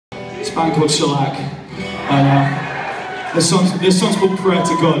It's a band called Shellac. And this song's called Prayer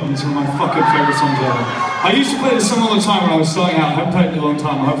to God, and it's one of my fucking favourite songs ever. I used to play this song all the time when I was starting out. I haven't played it in a long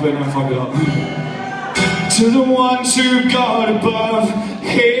time. Hopefully I don't fuck it up. To the one true God above,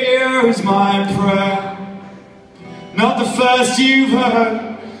 here is my prayer. Not the first you've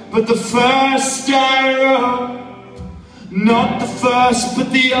heard, but the first I wrote. Not the first, but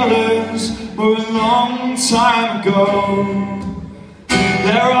the others were a long time ago.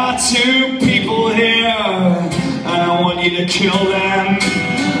 There are two people here, and I want you to kill them.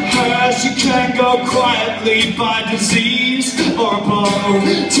 Hers, you can go quietly by disease or a blow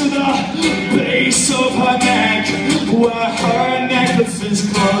to the base of her neck, where her necklace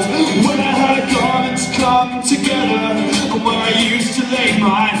is closed, where her garments come together, and where I used to lay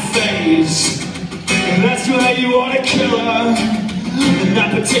my face. And that's where you ought to kill her, in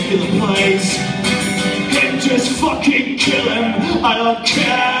that particular place. Him, just fucking kill him, I don't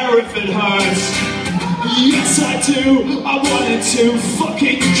care if it hurts. Yes I do, I wanted to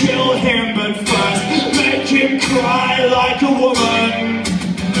fucking kill him, but first make him cry like a woman.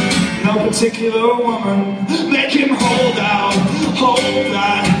 No particular woman. Make him hold out, hold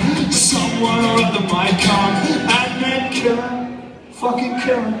that someone or other might come, and then kill him, fucking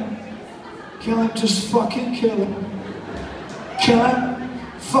kill him. Kill him, just fucking kill him. Kill him,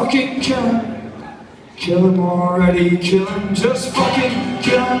 fucking kill him. Kill him already, kill him, just fucking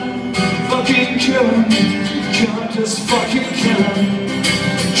kill him. Fucking kill him. Kill him, just fucking kill him.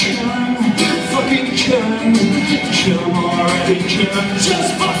 Kill him, fucking kill him. Kill him already, kill him,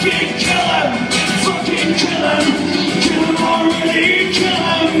 just fucking kill him. Fucking kill him. Kill him already, kill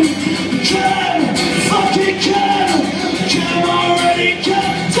him. Kill him, fucking kill him. Kill him already, kill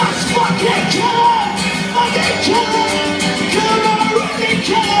him, just fucking kill him. Fucking kill him. Kill him already,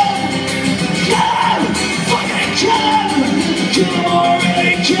 kill him. Kill him, fucking kill him. Kill him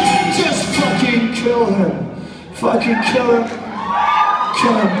already, kill him, just fucking kill him. Fucking kill him.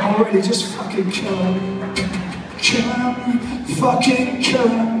 Kill him already, just fucking kill him. Kill him, fucking kill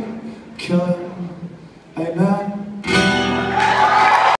him. Kill him.